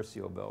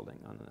controversial building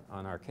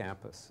on our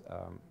campus.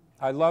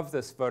 I love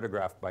this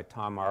photograph by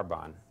Tom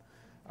Arbon.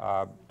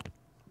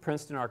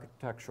 Princeton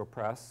Architectural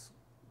Press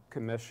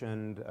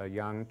commissioned a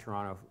young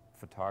Toronto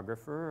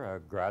photographer, a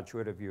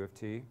graduate of U of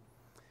T,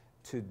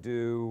 to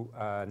do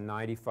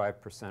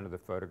 95% of the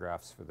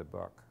photographs for the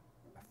book.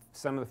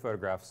 Some of the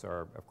photographs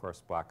are, of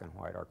course, black and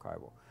white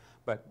archival.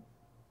 But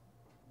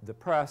the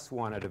press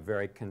wanted a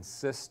very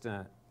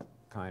consistent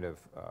kind of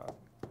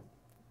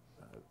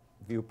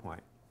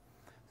viewpoint.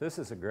 This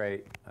is a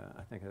great,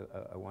 I think,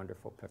 a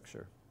wonderful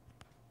picture.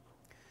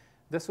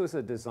 This was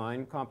a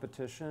design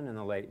competition in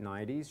the late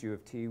 90s. U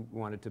of T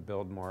wanted to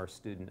build more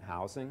student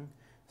housing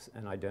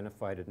and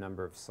identified a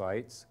number of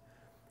sites.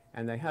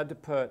 And they had to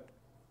put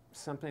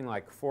something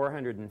like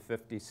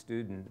 450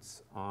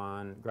 students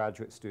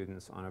graduate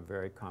students on a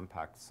very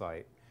compact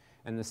site.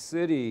 And the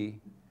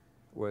city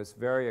was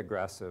very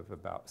aggressive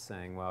about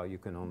saying, well, you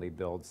can only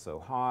build so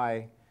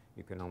high,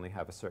 you can only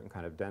have a certain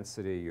kind of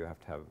density, you have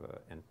to have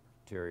an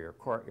interior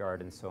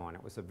courtyard and so on.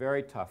 It was a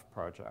very tough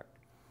project.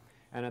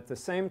 And at the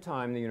same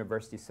time, the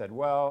university said,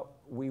 well,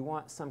 we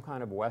want some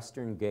kind of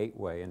western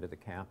gateway into the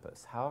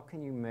campus. How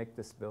can you make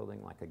this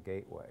building like a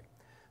gateway?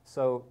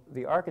 So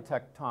the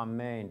architect, Tom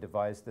Main,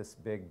 devised this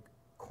big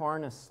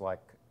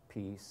cornice-like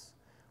piece,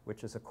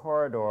 which is a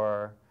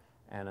corridor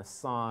and a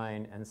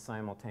sign and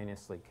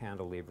simultaneously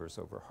cantilevers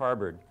over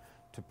Harvard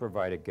to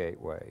provide a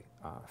gateway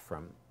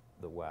from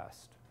the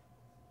west.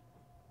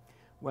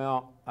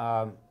 Well,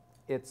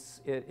 it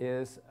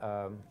is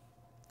a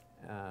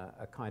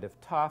kind of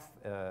tough,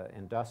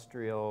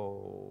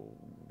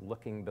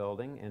 industrial-looking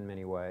building in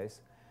many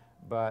ways,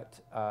 but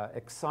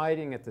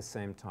exciting at the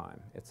same time.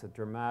 It's a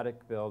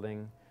dramatic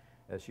building.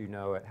 As you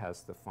know, it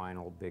has the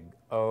final big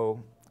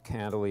O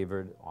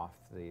cantilevered off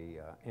the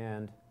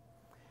end.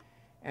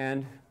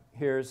 And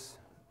here's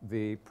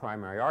the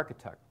primary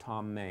architect,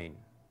 Tom Main.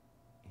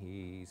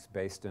 He's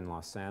based in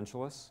Los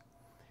Angeles,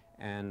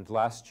 and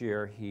last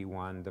year he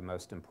won the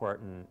most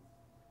important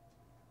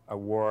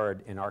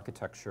award in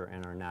architecture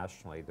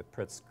internationally, the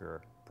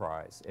Pritzker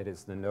Prize. It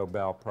is the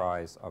Nobel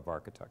Prize of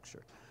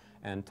Architecture.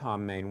 And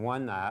Tom Main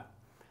won that,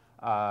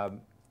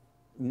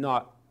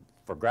 not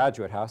for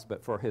Graduate House,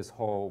 but for his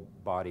whole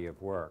body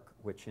of work,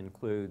 which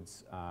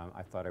includes,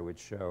 I thought I would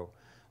show,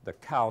 the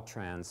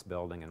Caltrans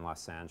building in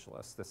Los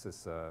Angeles. This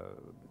is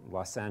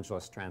Los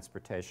Angeles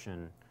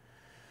transportation,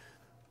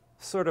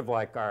 sort of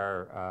like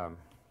our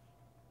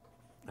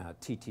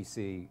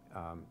TTC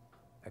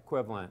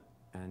equivalent,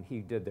 and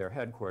he did their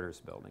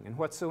headquarters building. And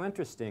what's so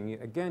interesting,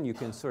 again, you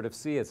can sort of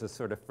see it's a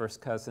sort of first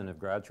cousin of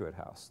Graduate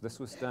House. This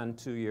was done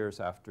 2 years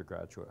after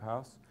Graduate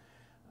House.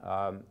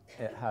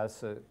 It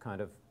has a kind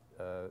of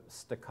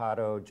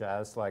staccato,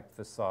 jazz-like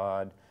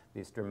facade,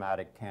 these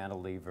dramatic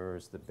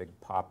cantilevers, the big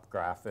pop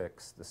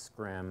graphics, the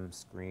scrim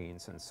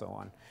screens, and so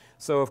on.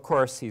 So, of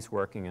course, he's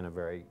working in a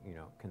very,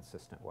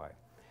 consistent way.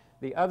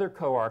 The other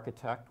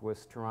co-architect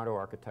was Toronto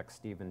architect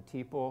Stephen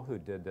Teeple, who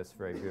did this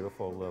very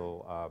beautiful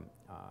little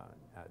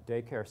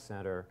daycare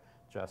center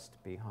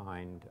just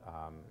behind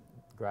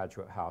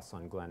Graduate House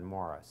on Glen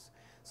Morris.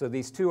 So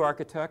these two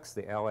architects,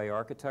 the LA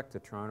architect, the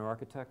Toronto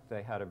architect,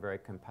 they had a very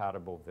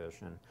compatible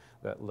vision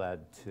that led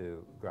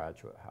to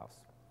Graduate House.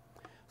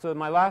 So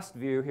my last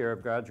view here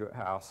of Graduate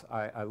House,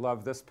 I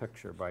love this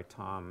picture by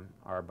Tom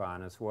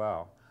Arbon as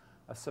well.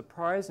 A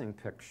surprising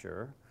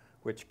picture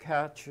which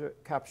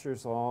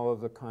captures all of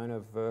the kind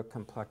of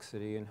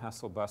complexity and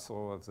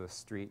hustle-bustle of the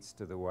streets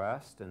to the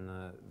west and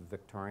the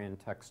Victorian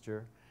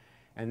texture.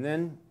 And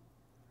then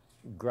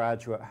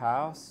Graduate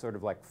House, sort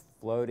of like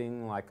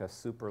floating like a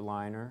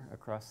superliner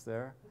across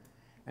there.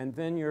 And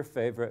then your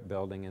favorite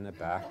building in the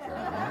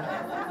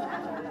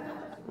background,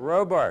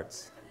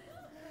 Robarts.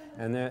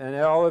 And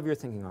all of you are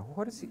thinking, oh,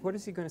 what is he going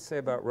to say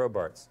about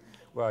Robarts?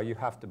 Well, you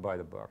have to buy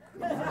the book.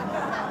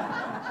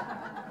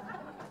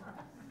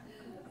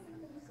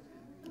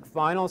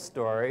 Final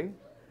story,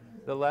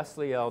 the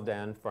Leslie L.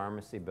 Dan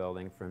Pharmacy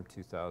Building from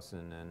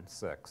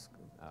 2006,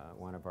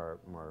 one of our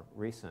more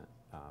recent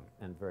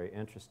and very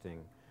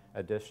interesting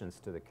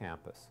additions to the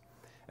campus.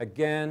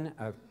 Again,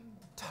 a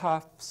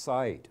tough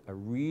site, a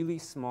really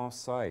small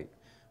site.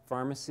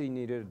 Pharmacy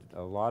needed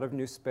a lot of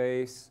new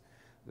space.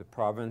 The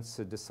province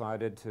had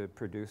decided to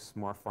produce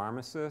more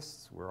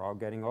pharmacists. We're all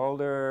getting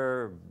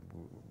older.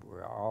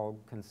 We're all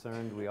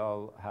concerned. We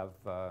all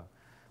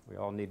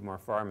need more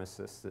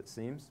pharmacists, it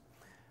seems.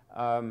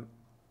 And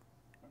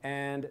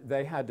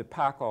they had to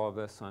pack all of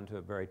this onto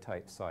a very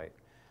tight site.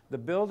 The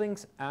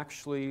building's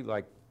actually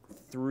like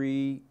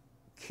 3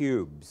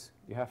 cubes.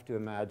 You have to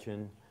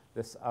imagine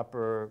this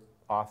upper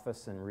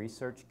office and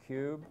research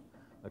cube,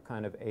 the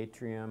kind of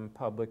atrium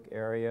public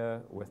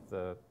area with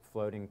the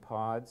floating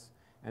pods.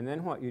 And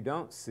then what you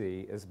don't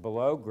see is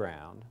below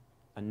ground,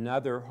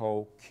 another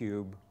whole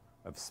cube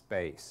of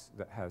space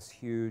that has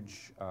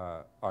huge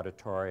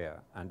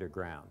auditoria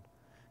underground.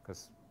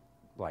 Because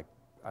like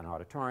an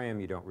auditorium,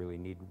 you don't really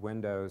need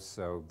windows,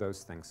 so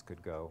those things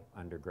could go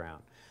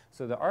underground.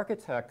 So the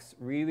architects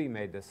really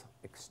made this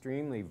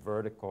extremely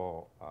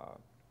vertical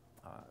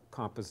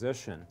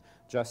composition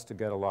just to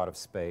get a lot of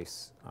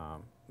space,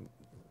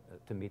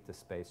 to meet the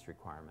space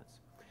requirements.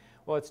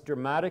 Well, it's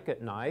dramatic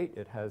at night.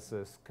 It has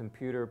this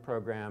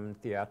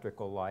computer-programmed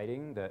theatrical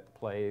lighting that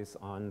plays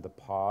on the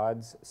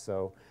pods.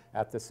 So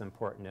at this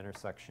important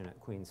intersection at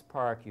Queen's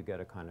Park, you get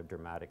a kind of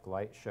dramatic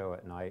light show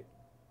at night.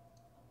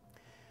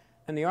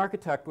 And the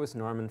architect was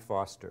Norman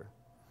Foster.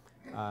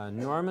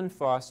 Norman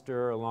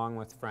Foster, along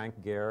with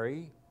Frank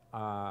Gehry,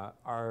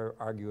 are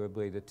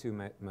arguably the 2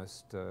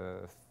 most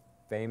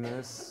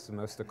famous,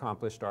 most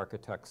accomplished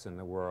architects in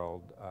the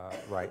world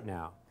right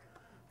now.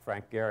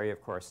 Frank Gehry,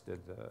 of course, did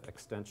the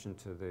extension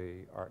to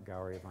the Art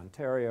Gallery of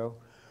Ontario,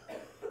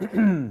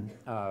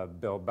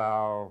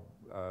 Bilbao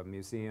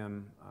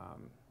Museum,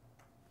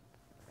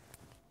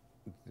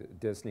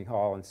 Disney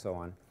Hall, and so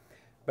on.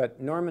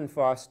 But Norman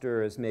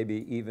Foster is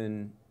maybe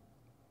even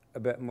a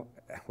bit more,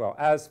 well,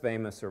 as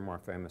famous or more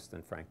famous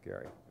than Frank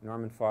Gehry.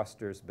 Norman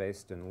Foster is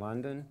based in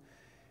London,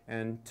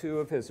 and 2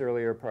 of his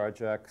earlier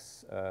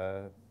projects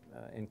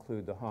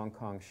include the Hong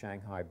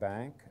Kong-Shanghai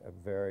Bank, a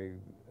very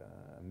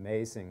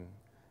amazing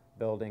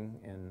building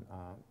in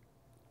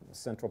the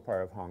central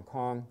part of Hong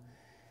Kong,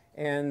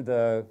 and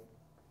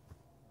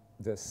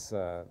this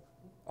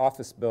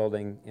office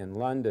building in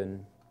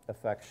London,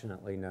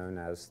 affectionately known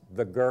as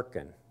the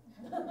Gherkin.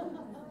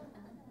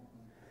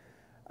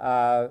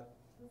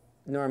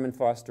 Norman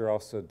Foster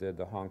also did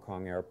the Hong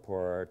Kong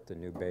airport, the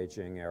new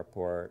Beijing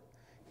airport.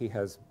 He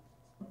has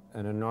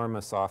an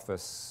enormous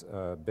office,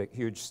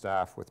 huge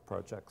staff with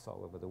projects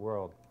all over the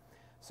world.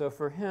 So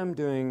for him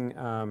doing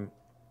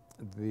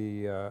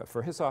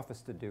for his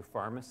office to do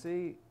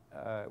pharmacy,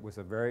 it was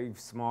a very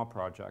small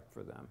project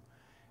for them.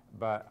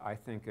 But I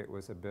think it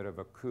was a bit of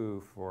a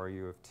coup for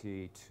U of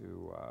T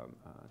to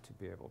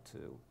be able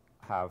to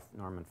have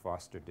Norman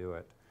Foster do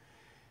it.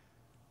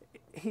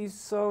 He's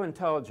so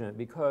intelligent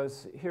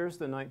because here's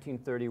the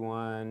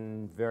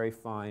 1931 very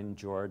fine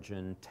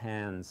Georgian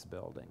Tanz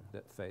building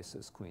that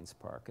faces Queen's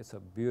Park. It's a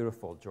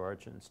beautiful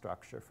Georgian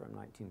structure from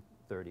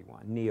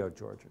 1931,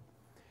 Neo-Georgian.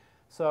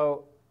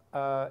 So,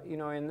 you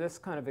know, in this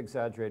kind of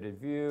exaggerated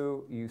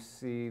view, you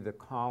see the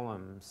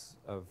columns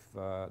of,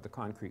 the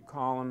concrete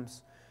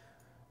columns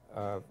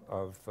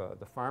of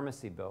the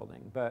pharmacy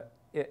building, but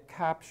it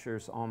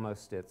captures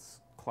almost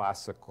its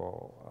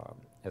classical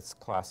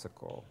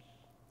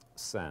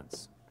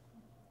sense.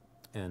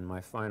 And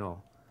my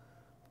final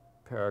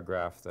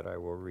paragraph that I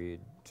will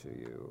read to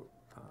you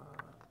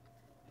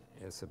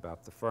is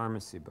about the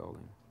pharmacy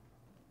building.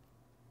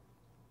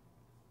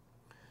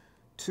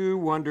 2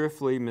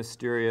 wonderfully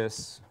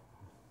mysterious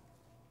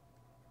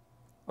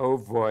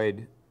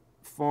ovoid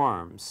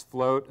forms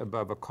float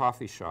above a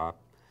coffee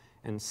shop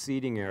and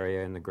seating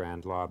area in the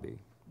grand lobby.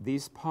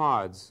 These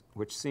pods,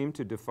 which seem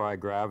to defy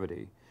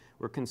gravity,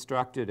 were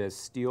constructed as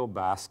steel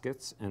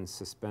baskets and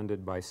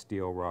suspended by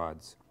steel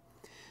rods.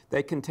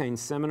 They contain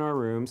seminar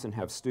rooms and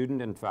have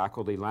student and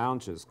faculty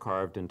lounges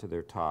carved into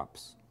their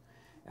tops.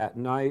 At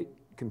night,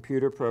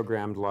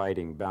 computer-programmed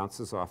lighting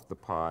bounces off the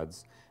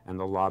pods and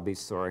the lobby's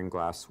soaring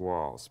glass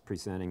walls,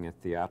 presenting a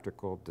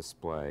theatrical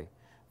display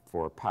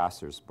for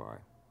passers-by.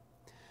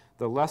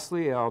 The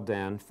Leslie L.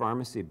 Dan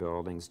Pharmacy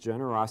Building's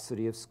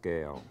generosity of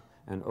scale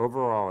and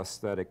overall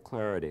aesthetic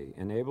clarity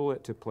enable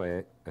it to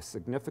play a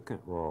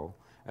significant role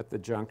at the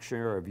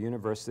juncture of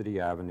University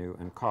Avenue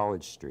and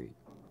College Street.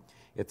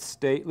 Its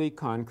stately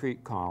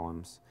concrete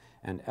columns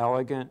and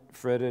elegant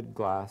fritted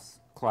glass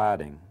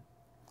cladding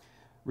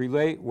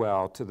relate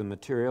well to the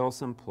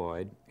materials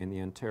employed in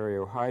the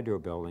Ontario Hydro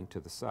building to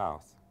the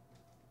south.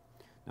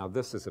 Now,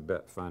 this is a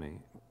bit funny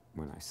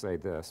when I say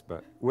this,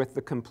 but with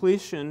the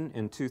completion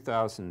in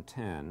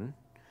 2010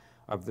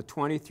 of the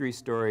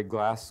 23-story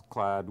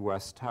glass-clad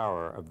west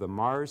tower of the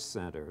Mars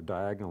Center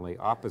diagonally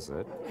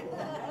opposite,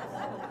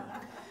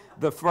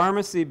 the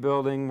pharmacy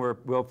building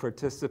will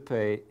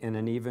participate in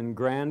an even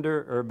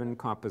grander urban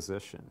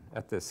composition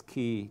at this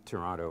key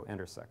Toronto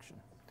intersection.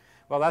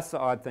 Well, that's the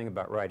odd thing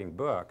about writing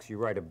books. You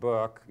write a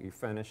book, you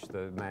finish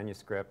the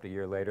manuscript, a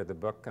year later the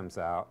book comes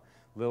out.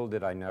 Little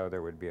did I know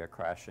there would be a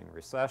crashing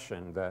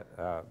recession that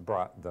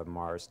brought the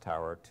Mars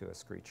Tower to a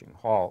screeching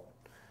halt.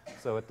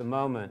 So at the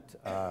moment,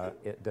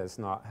 it does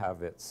not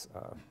have its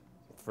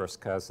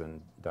first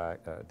cousin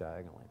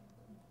diagonally.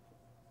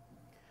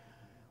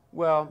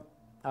 Well,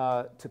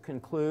 to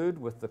conclude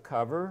with the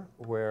cover,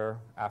 where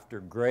after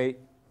great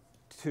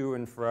to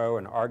and fro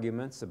and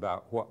arguments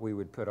about what we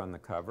would put on the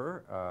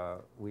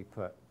cover, we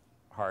put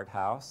Hart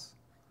House,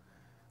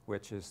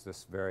 which is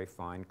this very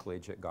fine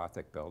collegiate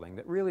Gothic building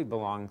that really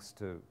belongs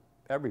to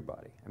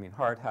everybody. I mean,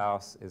 Hart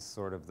House is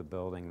sort of the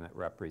building that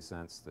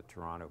represents the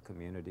Toronto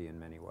community in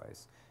many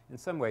ways. In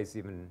some ways,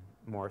 even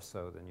more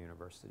so than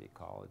University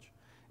College.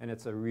 And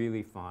it's a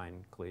really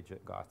fine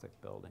collegiate Gothic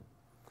building.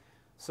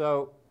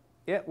 So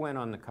it went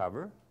on the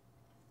cover,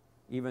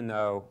 even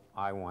though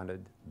I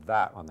wanted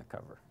that on the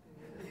cover.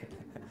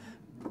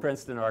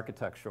 Princeton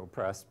Architectural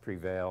Press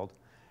prevailed.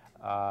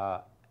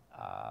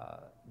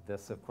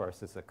 This, of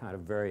course, is a kind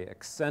of very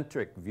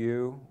eccentric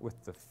view with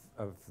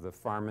of the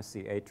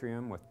pharmacy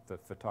atrium, with the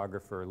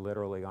photographer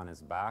literally on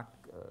his back,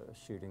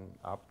 shooting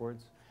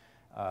upwards,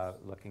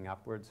 looking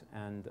upwards.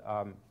 And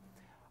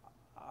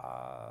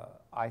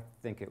I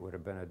think it would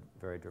have been a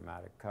very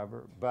dramatic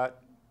cover.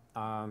 But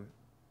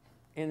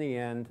in the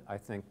end, I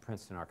think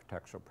Princeton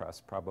Architectural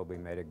Press probably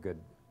made a good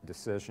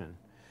decision,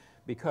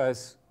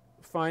 because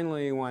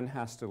finally one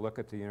has to look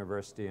at the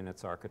university and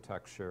its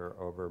architecture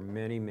over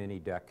many, many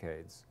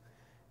decades.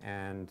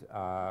 And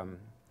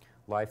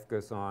life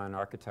goes on,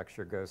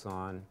 architecture goes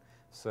on.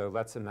 So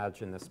let's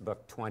imagine this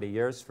book 20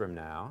 years from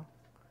now.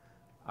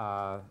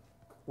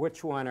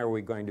 Which one are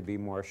we going to be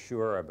more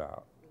sure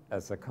about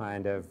as a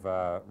kind of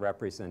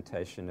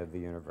representation of the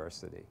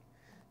university?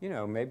 You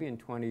know, maybe in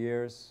 20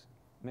 years,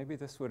 maybe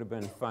this would have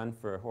been fun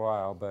for a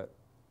while, but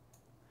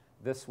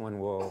this one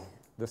will,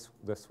 this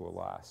will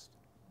last.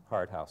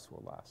 Hart House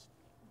will last.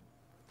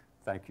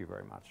 Thank you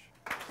very much.